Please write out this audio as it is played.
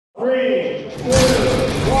3, 2,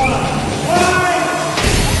 1,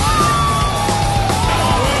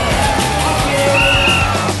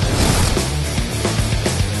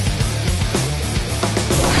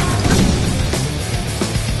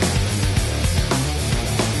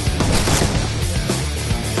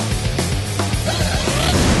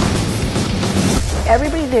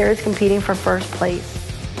 Everybody there is competing for first place.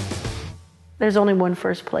 There's only one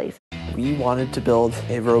first place. We wanted to build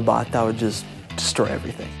a robot that would just destroy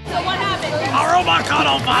everything. So what happened? Our robot caught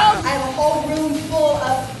on fire! I have a whole room full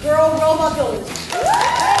of girl robot builders.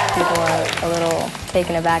 People are a little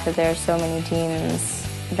taken aback that there are so many teams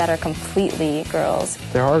that are completely girls.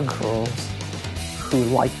 There are girls who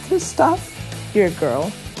like this stuff. You're a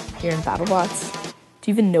girl. You're in BattleBots.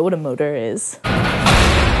 Do you even know what a motor is?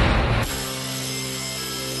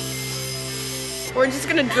 We're just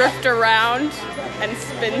gonna drift around and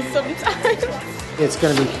spin sometimes. It's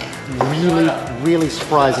gonna be really, really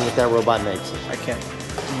surprising if that robot makes it. I can't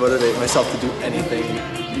motivate myself to do anything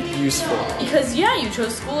useful. Because yeah, you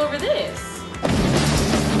chose school over this.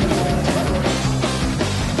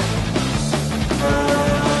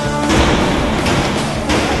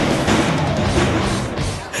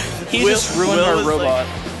 He just ruined our robot.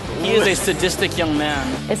 He is a sadistic young man.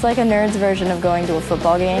 It's like a nerd's version of going to a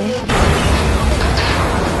football game.